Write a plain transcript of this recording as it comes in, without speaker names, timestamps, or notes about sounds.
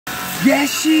Yes,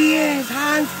 she is.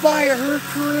 High on fire. Her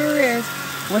career is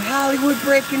with Hollywood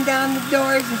breaking down the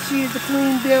doors, and she is the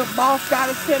queen-built boss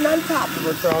goddess sitting on top of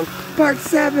her throne. Part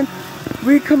 7.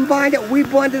 We combined it, we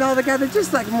blended all together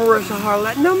just like Marisha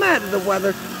Harlett. No matter the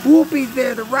weather, we'll be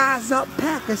there to rise up,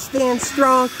 pack and stand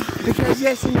strong. Because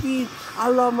yes, indeed, I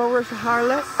love Marisha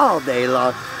Harlett all day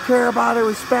long. Care about her,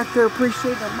 respect her,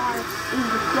 appreciate her, admire,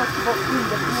 indestructible,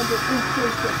 independent,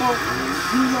 insatiable,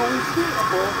 you know,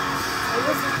 unbeatable. And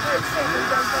this is part 7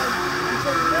 done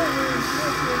because no one is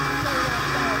listening to play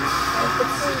outside as the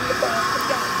queen, the boss, the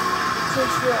guy.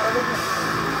 Since you're all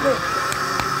around. Look.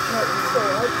 I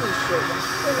appreciate it.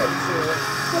 I love you.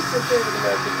 What's your favorite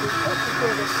American food? What's your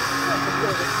favorite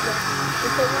snack?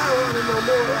 Because I want to know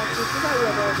more actually, because I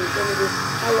love all these images.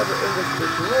 I love the English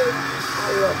speaking words.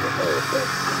 I love the everything.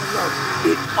 I love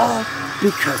it all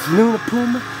because Luna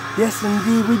Puma, yes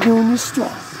indeed, we're doing this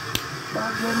strong. My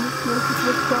goodness, this is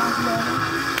what's going on.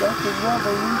 That's the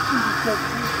revolution because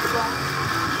she's the rock.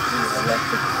 She's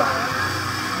electric fire.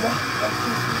 Rock, that's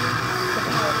just the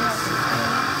powerhouse of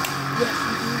fire. Yes,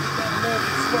 we do.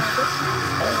 American swagger,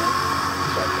 and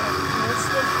that's how we do it.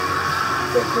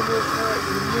 Thinking this hard,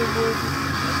 you new movie,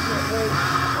 I can't wait.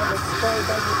 I'm inspired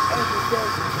by you every day.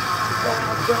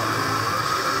 God's up.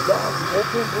 God's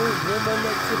open blues, no more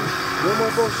negativity, no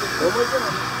more bullshit, no more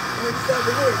drama. Next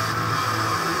 7 years.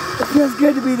 It feels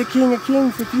good to be the king of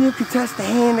kings. If you could touch the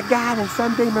hand of God and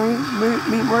someday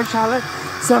meet Marisha Harlett,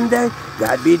 someday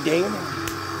that'd be a day and a half.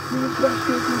 You were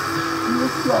breathtaking, you were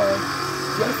strong.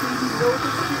 Just as you know the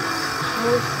truth.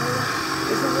 Marisha Harlett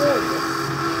is a warrior.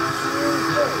 She is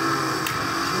brave.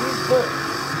 She is bold.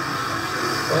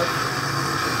 But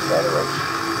she's generation.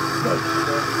 Thank you,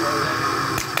 Marisha Harlett.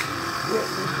 Yes,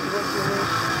 we see what you mean.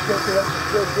 Taking up a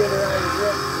good dinner out of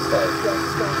your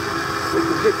with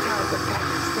the good times of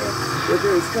Pakistan, with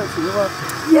various countries of love.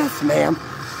 Yes, ma'am.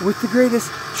 With the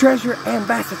greatest treasure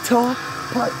ambassador,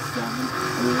 part 7.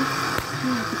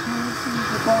 She's the queen, she's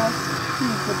the boss,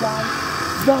 she's the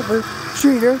goddess. Love her,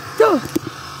 treat her,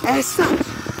 as such,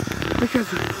 because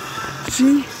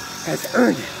she has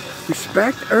earned it.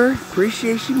 Respect, earned,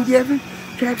 appreciation given,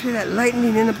 capture that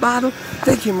lightning in a bottle.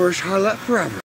 Thank you, Marisha Harlett, forever.